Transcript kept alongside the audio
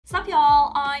Sup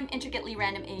y'all, I'm Intricately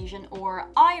Random Asian, or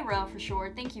Ira for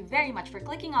short. Thank you very much for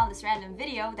clicking on this random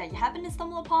video that you happen to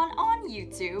stumble upon on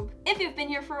YouTube. If you've been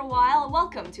here for a while,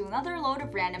 welcome to another load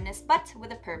of randomness, but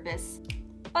with a purpose.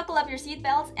 Buckle up your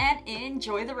seatbelts and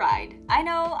enjoy the ride. I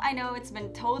know, it's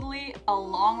been totally a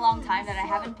long time that I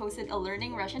haven't posted a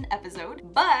Learning Russian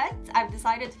episode, but I've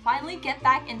decided to finally get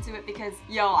back into it because,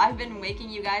 yo, I've been making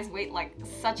you guys wait like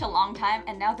such a long time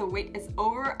and now the wait is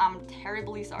over. I'm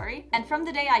terribly sorry. And from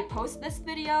the day I post this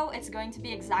video, it's going to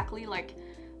be exactly like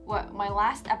what my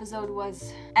last episode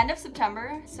was end of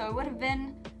September, so it would have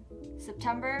been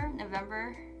September,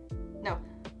 November, no.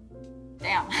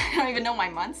 Damn, I don't even know my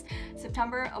months.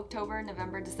 September, October,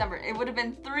 November, December. It would have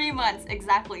been 3 months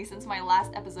exactly since my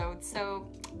last episode. So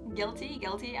guilty,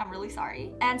 I'm really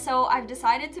sorry. And so I've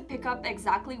decided to pick up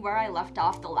exactly where I left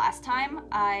off the last time.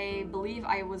 I believe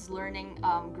I was learning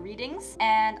greetings,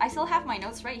 and I still have my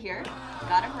notes right here.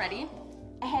 Got them ready.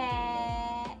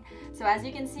 So as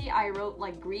you can see, I wrote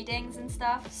like greetings and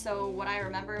stuff. So what I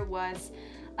remember was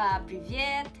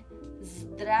Привет,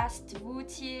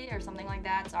 Здравствуйте, or something like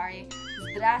that, sorry.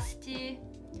 Здрасте.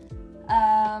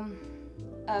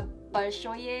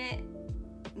 Большое...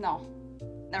 No,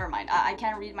 never mind. I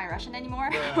can't read my Russian anymore.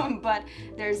 But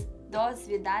there's До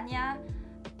свидания,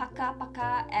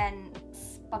 Пока-пока, and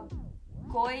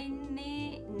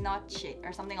Спокойной ночи,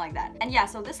 or something like that. And yeah,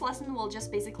 so this lesson will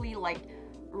just basically like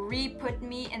re-put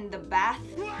me in the bath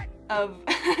of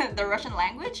the Russian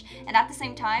language, and at the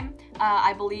same time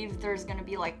I believe there's gonna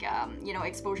be like you know,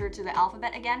 exposure to the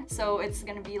alphabet again, so it's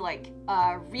gonna be like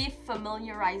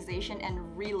re-familiarization and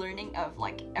relearning of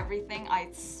like everything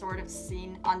I'd sort of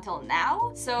seen until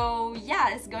now. So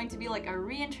yeah, it's going to be like a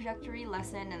reintroductory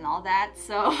lesson and all that,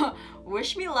 so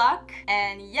wish me luck.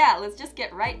 And yeah, let's just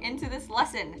get right into this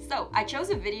lesson. So I chose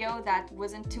a video that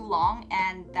wasn't too long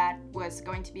and that was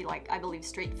going to be like, I believe,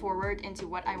 straightforward into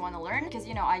what I want to learn, because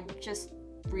you know, I just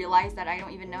realized that I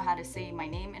don't even know how to say my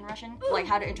name in Russian, like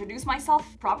how to introduce myself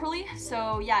properly.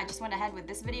 So yeah, I just went ahead with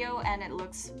this video and it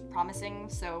looks promising.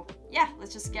 So yeah,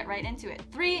 let's just get right into it.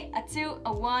 3, a 2,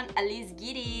 a 1, let's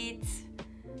get it.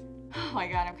 Oh my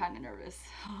god, I'm kind of nervous.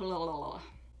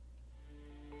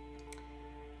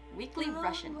 Weekly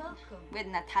Russian with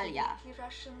Natalia. Weekly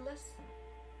Russian lesson.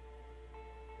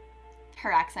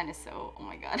 Her accent is so, oh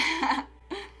my god.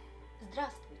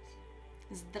 Здравствуйте.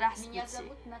 Здравствуйте. Меня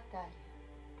зовут Наталья.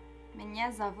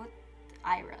 Меня зовут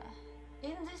Ira.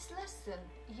 In this lesson,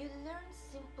 you learn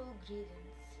simple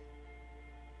greetings.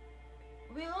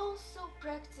 We'll also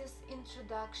practice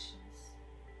introductions.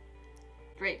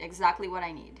 Great, exactly what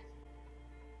I need.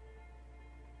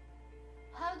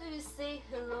 How do you say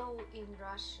hello in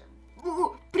Russian?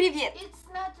 Привет! It's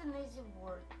not an easy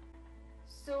word.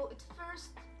 So at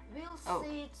first, we'll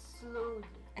say it slowly.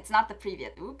 It's not the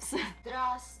привет, oops.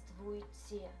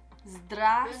 Здравствуйте.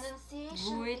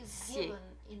 Pronunciation is Здравствуйте. given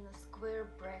in a square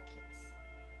brackets.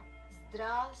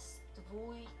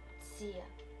 Здравствуйте.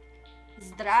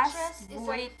 Stress is on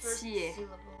the first Здравствуйте.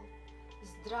 syllable.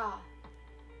 Zdra.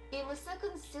 In the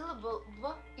second syllable, b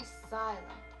is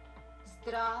silent.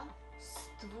 Здравствуй.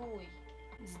 T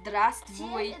at the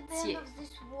Здравствуйте. end of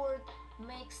this word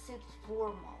makes it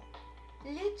formal.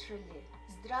 Literally,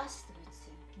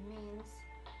 здравствуйте means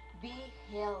be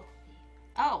healthy.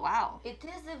 Oh, wow. It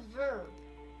is a verb.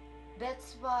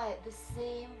 That's why the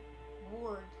same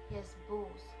word has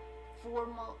both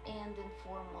formal and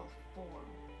informal form.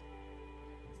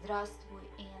 Здравствуй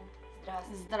and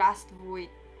здравствуйте. Здравствуйте.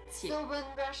 So when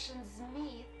Russians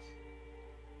meet,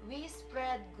 we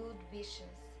spread good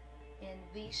wishes and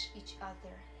wish each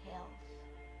other health.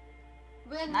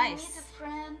 When we meet a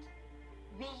friend,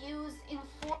 we use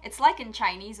informal. It's like in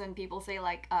Chinese when people say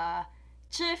like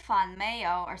吃饭没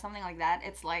有 or something like that.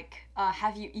 It's like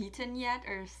have you eaten yet,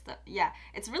 or yeah,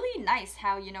 it's really nice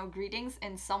how, you know, greetings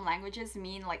in some languages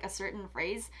mean like a certain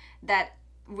phrase that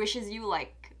wishes you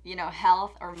like, you know,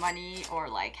 health or money, or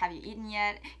like have you eaten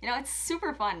yet. You know, it's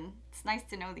super fun. It's nice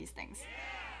to know these things.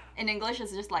 In English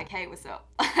it's just like, hey, what's up?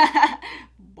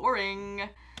 Boring.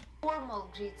 Formal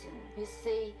greeting, we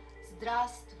say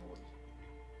здравствуй.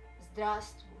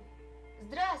 Здравствуй.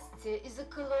 Здрасте is a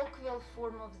colloquial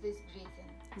form of this greeting.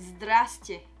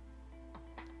 Здрасте.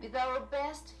 With our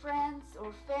best friends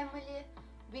or family,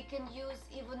 we can use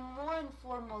even more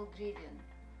informal greeting.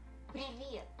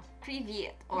 Привет.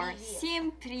 Привет, or Привет.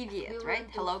 всем привет, We right?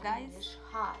 learned Hello, in guys. English,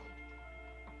 hi.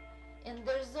 And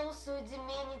there's also a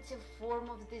diminutive form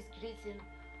of this greeting.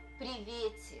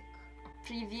 Приветик.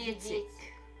 Приветик.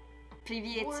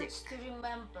 Приветик. Words to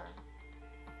remember.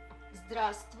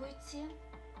 Здравствуйте.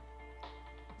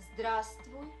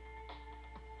 Здравствуй.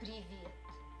 Привет.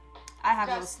 I have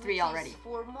those 3 Здравствуйте already. is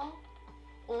formal.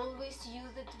 Always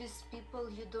use it with people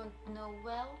you don't know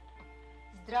well.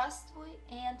 Здравствуй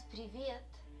and привет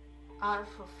are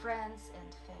for friends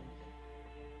and family.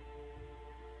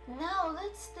 Now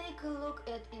let's take a look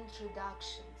at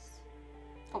introductions.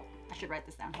 Oh, I should write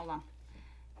this down. Hold on.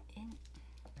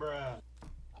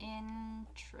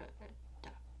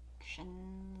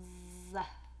 Introductions.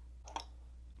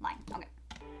 Line. Okay.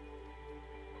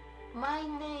 My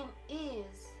name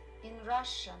is, in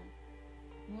Russian,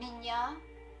 Меня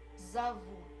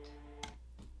зовут.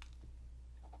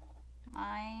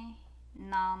 My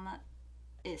Name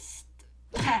ist.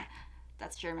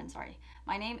 That's German, sorry.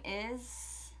 My name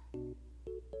is.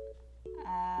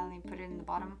 Let me put it in the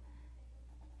bottom.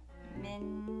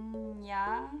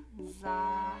 Меня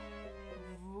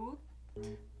зовут.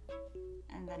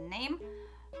 And the name.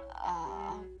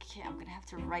 Okay, I'm gonna have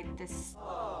to write this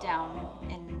down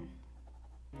in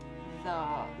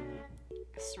the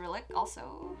Cyrillic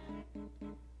also.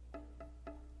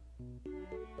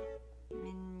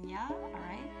 Меня,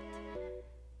 alright.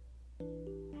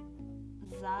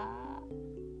 Zовут.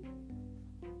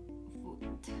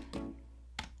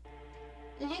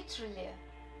 Literally,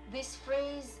 this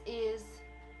phrase is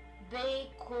they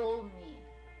call me.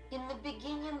 In the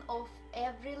beginning of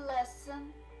every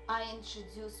lesson, I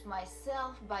introduce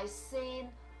myself by saying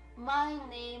my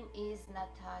name is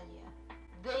Natalia.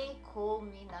 They call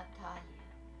me Natalia.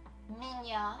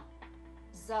 Меня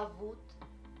зовут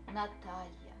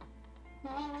Natalia.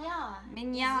 Меня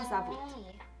Меня is зовут. a me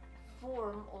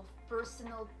form of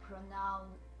personal pronoun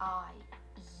I,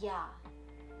 я.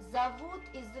 Зовут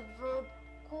is the verb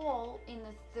call in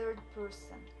the third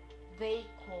person. They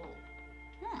call.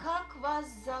 Как вас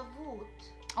зовут?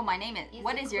 Oh, my name is.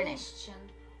 What is your name? Question,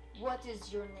 what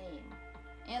is your name?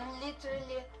 And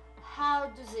literally, how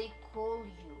do they call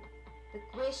you? The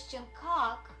question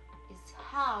как is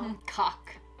how. Cock.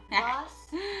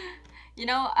 Вас. You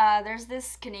know, there's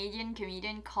this Canadian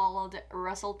comedian called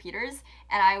Russell Peters,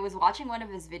 and I was watching one of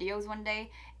his videos one day,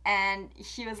 and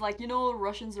he was like, you know,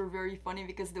 Russians are very funny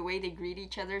because the way they greet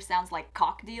each other sounds like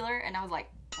cock dealer, and I was like,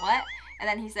 what? And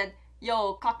then he said,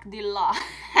 yo, cock dealer.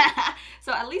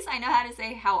 So at least I know how to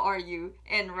say how are you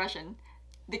in Russian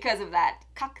because of that,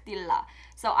 cock dealer.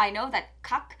 So I know that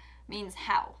cock means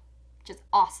how, which is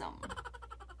awesome.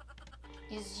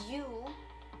 Is you,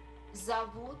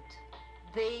 зовут,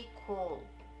 they call.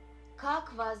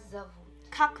 Как вас зовут?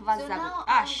 Как вас So зовут? now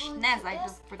Ah, I'm going Nez, to I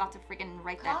ask forgot to freaking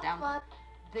write that Как down. вас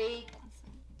they.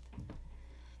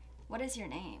 What is your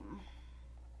name?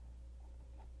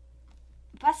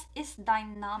 Was ist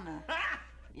dein Name?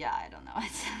 Yeah, I don't know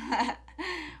it.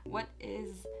 What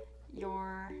is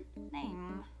your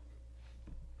name?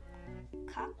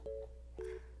 Как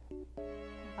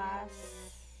вас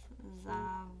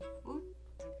зовут?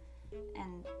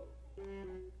 And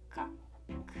как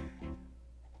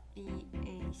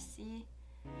VAC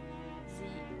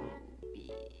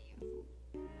ZOB.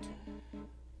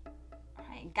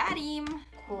 Alright, got him.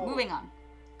 Cool. Moving on.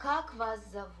 Как вас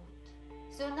зовут?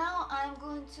 So now I'm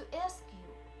going to ask you.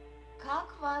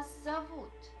 Как вас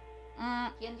зовут?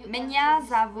 Can you Меня answer this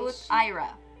зовут question? Ira.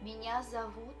 Меня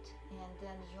зовут, and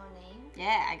then your name.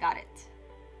 Yeah, I got it.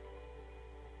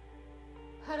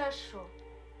 Хорошо.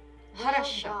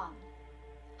 Хорошо. Well done.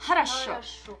 Хорошо.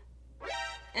 Хорошо.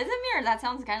 Is it me or that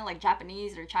sounds kind of like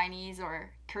Japanese or Chinese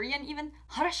or Korean even?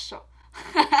 Хорошо.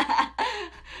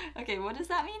 Okay, what does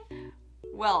that mean?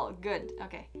 Well, good.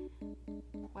 Okay.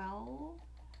 Well,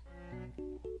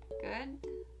 good.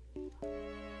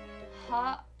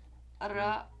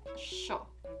 Хорошо.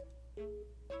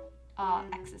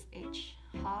 X is H.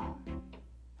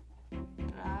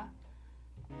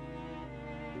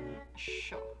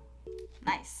 Хорошо.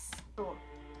 Nice.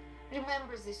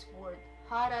 Remember this word.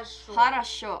 Хорошо.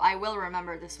 Хорошо. I will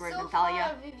remember this word, So Natalia.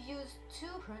 far we've used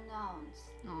two pronouns.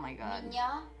 Oh my god.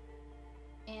 Меня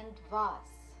and вас.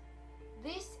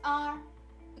 These are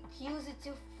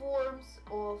accusative forms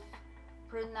of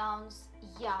pronouns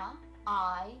я,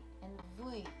 I, and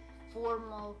вы,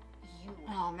 formal you.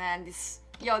 Oh man, these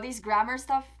grammar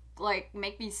stuff like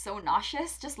make me so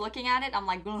nauseous just looking at it. I'm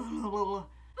like blah, blah, blah, blah.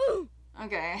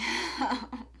 Okay.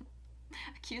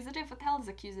 Accusative? What the hell is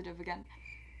accusative again?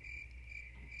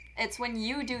 It's when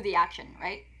you do the action,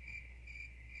 right?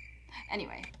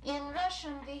 Anyway. In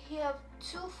Russian we have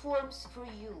two forms for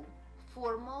you.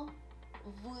 Formal,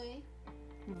 вы,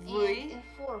 Вы. and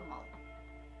informal,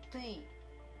 ты.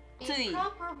 Ты. A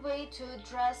proper way to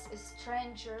address a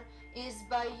stranger is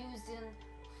by using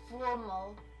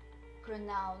formal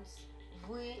pronouns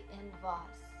вы and вас.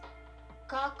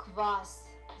 Как вас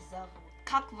зовут?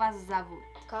 Как вас зовут?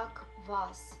 Как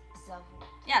вас зовут?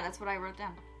 Yeah, that's what I wrote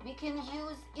down. We can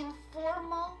use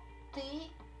informal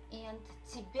ты and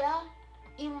тебя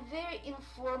in very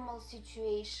informal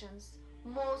situations,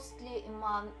 mostly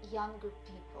among younger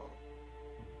people.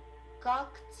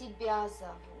 Как тебя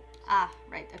зовут? Ah,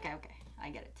 right. Okay, okay.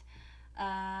 I get it.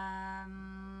 Let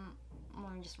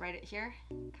me just write it here.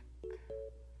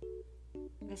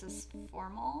 This is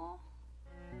formal.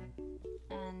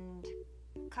 And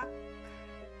как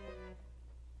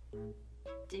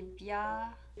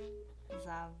тебя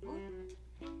зовут?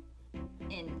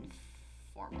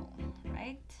 Informal,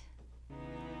 right?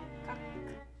 Как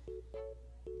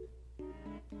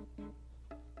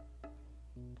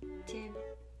тебя...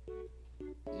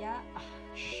 Ah,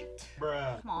 shoot.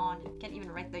 Bruh. Come on. Can't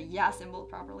even write the ya symbol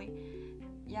properly.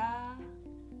 Ya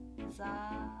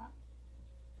зовут.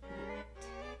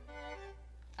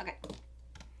 Okay.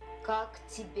 Как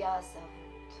тебя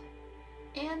зовут?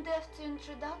 And after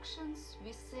introductions,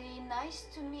 we say nice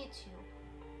to meet you.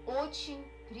 Очень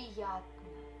приятно.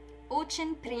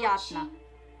 Очень приятно. Очень,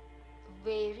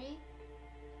 very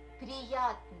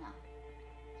приятно.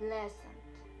 Pleasant.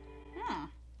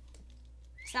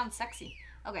 Sounds sexy.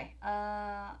 Okay.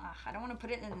 I don't want to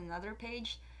put it in another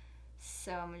page,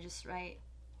 so I'm gonna just write.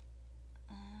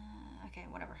 Okay,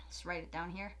 whatever. Let's write it down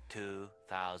here.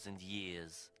 2,000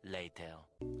 years later.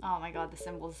 Oh my god, the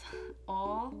symbols.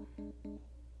 O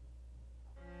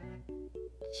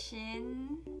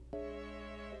chin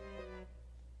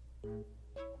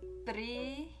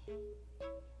pri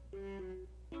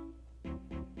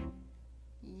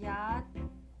yat.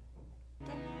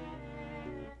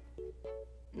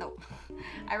 No,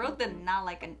 I wrote the na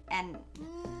like an N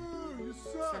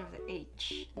instead of the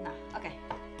H. Nah, okay.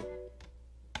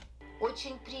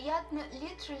 Очень приятно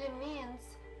literally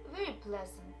means very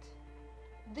pleasant.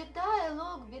 The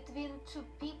dialogue between two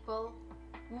people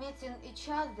meeting each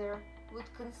other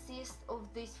would consist of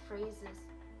these phrases.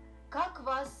 Как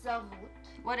вас зовут?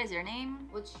 What is your name?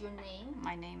 What's your name?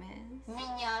 My name is.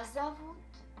 Меня зовут.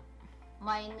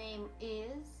 My name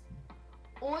is.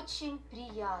 Очень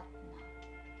приятно.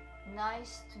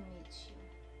 Nice to meet you.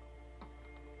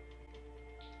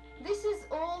 This is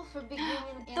all for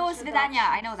beginning До свидания.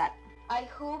 I know that. I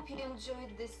hope you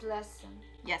enjoyed this lesson.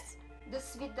 Yes. До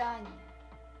свидания.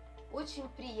 Очень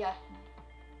приятно.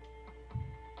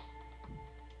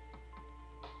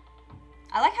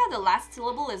 I like how the last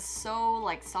syllable is so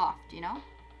like soft, you know?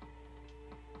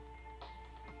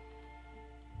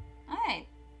 Alright,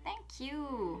 thank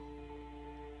you.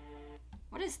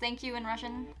 What is thank you in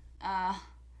Russian?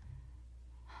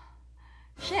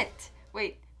 Shit.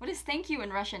 Wait, what is thank you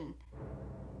in Russian?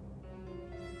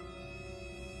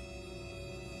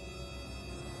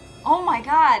 Oh my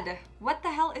god! What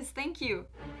the hell is thank you?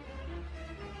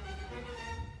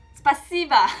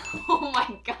 Spasiba! Oh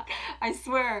my god, I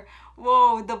swear.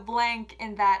 Whoa, the blank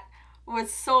in that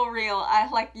was so real. I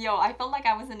felt like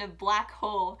I was in a black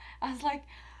hole. I was like,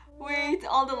 wait,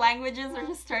 all the languages are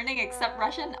just turning except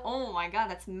Russian? Oh my god,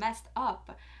 that's messed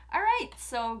up. Alright,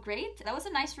 so great. That was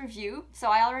a nice review. So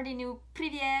I already knew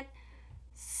привет,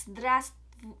 здравствуйте,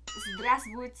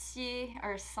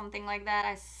 or something like that.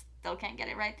 I still can't get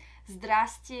it right.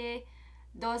 Здрасте,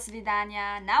 до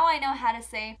свидания. Now I know how to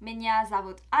say меня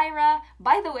зовут Ira.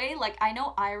 By the way, like I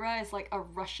know Ira is like a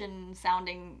Russian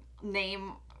sounding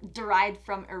name derived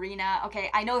from Irina. Okay,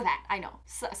 I know that. I know.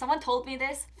 Someone told me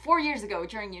this 4 years ago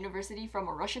during university from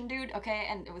a Russian dude, okay,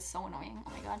 and it was so annoying.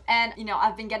 Oh my god. And you know,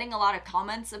 I've been getting a lot of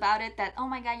comments about it that, oh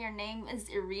my god, your name is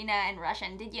Irina in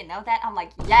Russian. Did you know that? I'm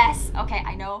like, yes, okay,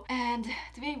 I know. And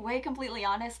to be way completely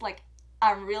honest, like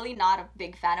I'm really not a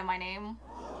big fan of my name.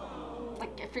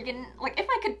 Like if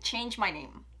I could change my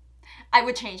name, I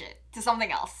would change it to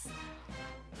something else.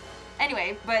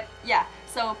 Anyway, but yeah,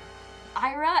 so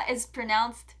Ira is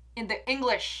pronounced in the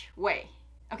English way,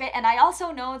 okay? And I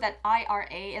also know that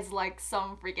IRA is like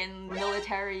some freaking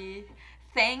military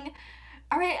thing.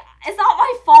 Alright, it's not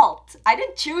my fault. I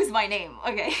didn't choose my name,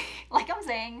 okay? Like I'm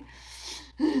saying.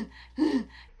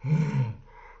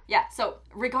 Yeah, so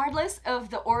regardless of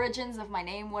the origins of my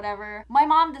name, whatever, my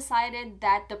mom decided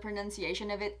that the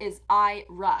pronunciation of it is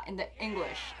Ira in the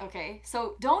English, okay?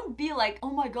 So don't be like, oh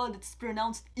my god, it's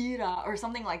pronounced Ira or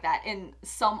something like that in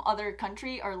some other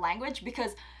country or language,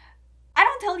 because I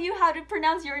don't tell you how to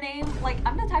pronounce your name. Like,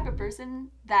 I'm the type of person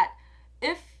that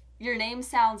if your name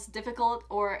sounds difficult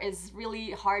or is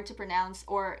really hard to pronounce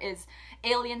or is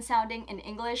alien sounding in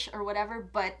English or whatever,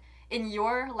 but in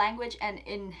your language and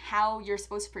in how you're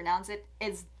supposed to pronounce it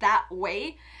is that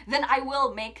way, then I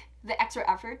will make the extra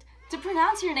effort to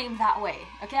pronounce your name that way,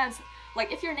 okay?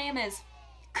 Like if your name is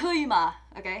Kuima,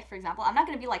 okay, for example, I'm not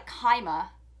gonna be like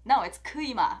Kaima. No, it's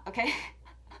Kuima, okay?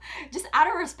 Just out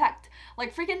of respect.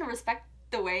 Like, freaking respect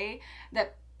the way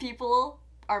that people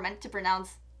are meant to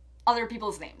pronounce other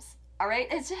people's names. Alright?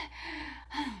 It's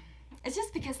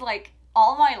just because, like,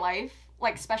 all my life,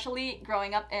 like, especially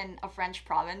growing up in a French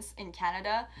province in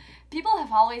Canada, people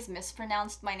have always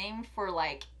mispronounced my name for,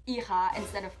 like, Ira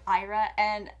instead of Ira,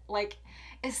 and, like,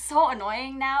 it's so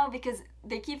annoying now because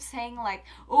they keep saying, like,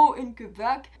 oh, in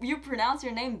Quebec, you pronounce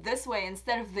your name this way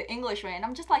instead of the English way, and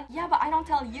I'm just like, yeah, but I don't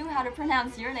tell you how to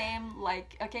pronounce your name,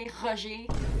 like, okay, Roger,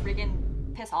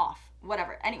 friggin' piss off.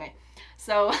 Whatever. Anyway,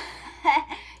 so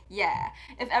yeah,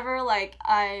 if ever like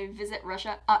I visit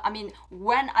Russia,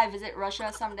 when I visit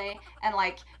Russia someday and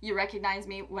like you recognize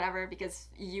me, whatever, because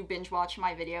you binge watch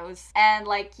my videos and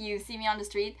like you see me on the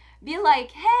street, be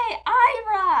like, hey,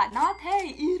 Ira, not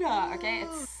hey, Ira, okay?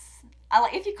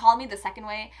 Like if you call me the second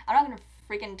way, I'm not gonna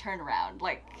freaking turn around.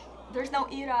 Like, there's no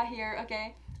Ira here,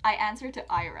 okay? I answer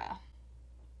to Ira.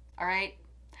 Alright?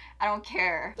 I don't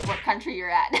care what country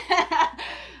you're at.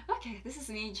 Okay, this is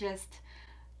me just,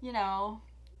 you know,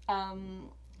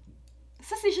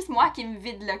 ça c'est juste moi qui me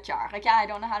vide le cœur. Okay, I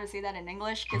don't know how to say that in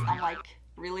English because I'm like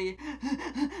really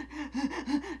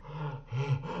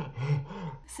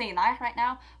saying that right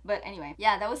now. But anyway,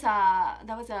 yeah, that was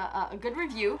a good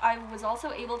review. I was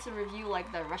also able to review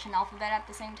like the Russian alphabet at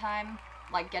the same time,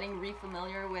 like getting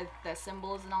re-familiar with the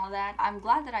symbols and all of that. I'm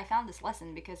glad that I found this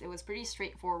lesson because it was pretty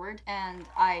straightforward and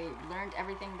I learned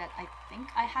everything that I think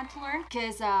I had to learn.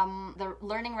 Because the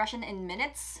Learning Russian in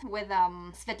Minutes with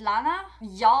Svetlana,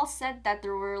 y'all said that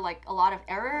there were like a lot of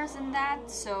errors in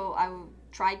that, so I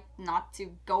tried not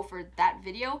to go for that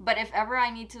video. But if ever I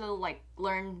need to like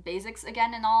learn basics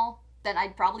again and all, then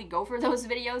I'd probably go for those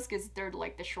videos because they're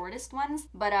like the shortest ones.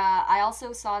 But I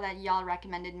also saw that y'all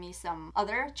recommended me some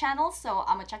other channels, so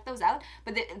I'm gonna check those out.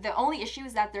 But the only issue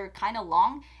is that they're kind of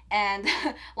long, and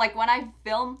like when I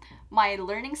film my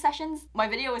learning sessions, my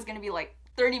video is gonna be like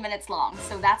 30 minutes long,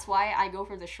 so that's why I go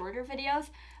for the shorter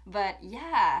videos. But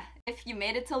yeah, if you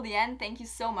made it till the end, thank you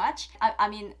so much.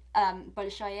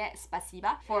 Большое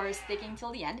спасибо for sticking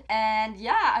till the end. And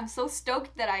yeah, I'm so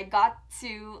stoked that I got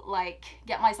to like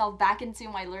get myself back into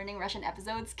my learning Russian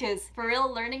episodes, because for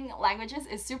real, learning languages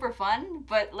is super fun,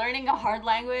 but learning a hard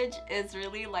language is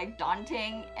really like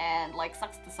daunting and like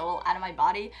sucks the soul out of my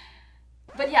body.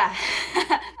 But yeah,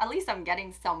 at least I'm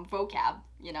getting some vocab,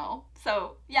 you know?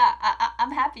 So yeah,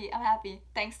 I'm happy.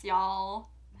 Thanks, y'all.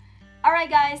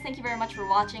 Alright guys, thank you very much for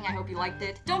watching. I hope you liked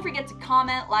it. Don't forget to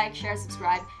comment, like, share,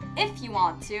 subscribe if you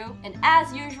want to. And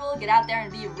as usual, get out there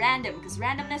and be random, because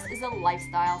randomness is a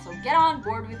lifestyle. So get on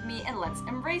board with me and let's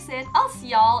embrace it. I'll see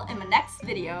y'all in my next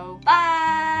video.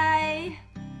 Bye!